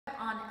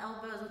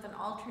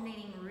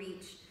alternating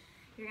reach.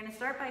 You're gonna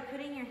start by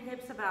putting your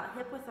hips about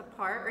hip width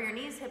apart, or your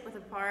knees hip width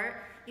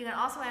apart. You can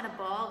also add a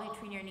ball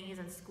between your knees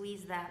and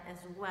squeeze that as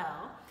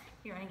well.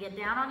 You're gonna get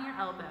down on your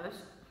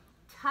elbows,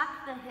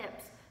 tuck the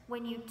hips.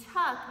 When you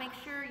tuck, make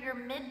sure your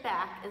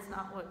mid-back is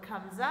not what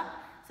comes up.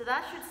 So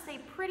that should stay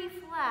pretty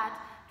flat.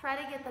 Try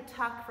to get the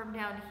tuck from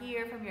down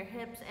here, from your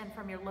hips and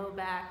from your low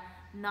back,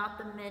 not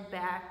the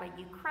mid-back by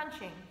you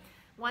crunching.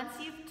 Once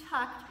you've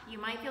tucked, you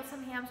might feel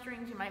some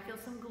hamstrings, you might feel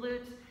some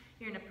glutes.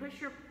 You're gonna push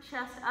your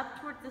chest up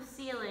towards the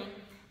ceiling.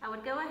 I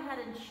would go ahead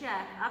and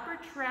check. Upper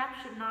trap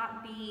should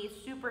not be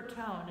super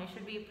toned. It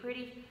should be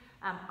pretty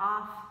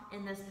off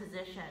in this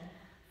position.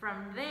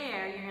 From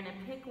there, you're gonna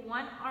pick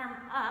one arm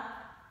up.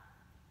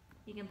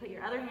 You can put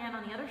your other hand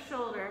on the other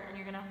shoulder, and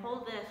you're gonna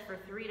hold this for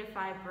 3 to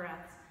 5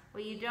 breaths.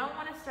 What you don't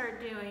wanna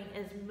start doing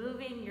is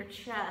moving your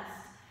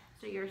chest.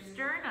 So your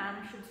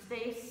sternum should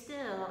stay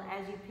still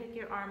as you pick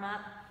your arm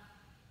up.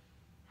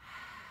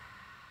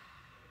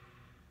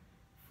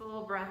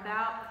 Full breath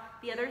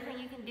out. The other thing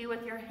you can do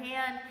with your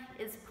hand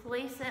is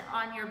place it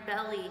on your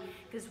belly,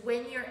 because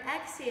when you're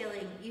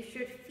exhaling, you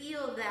should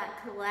feel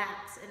that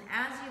collapse. And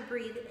as you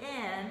breathe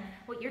in,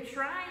 what you're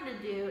trying to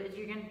do is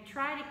you're going to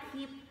try to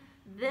keep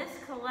this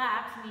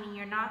collapse, meaning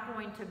you're not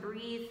going to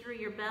breathe through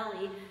your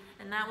belly,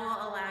 and that will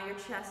allow your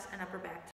chest and upper back to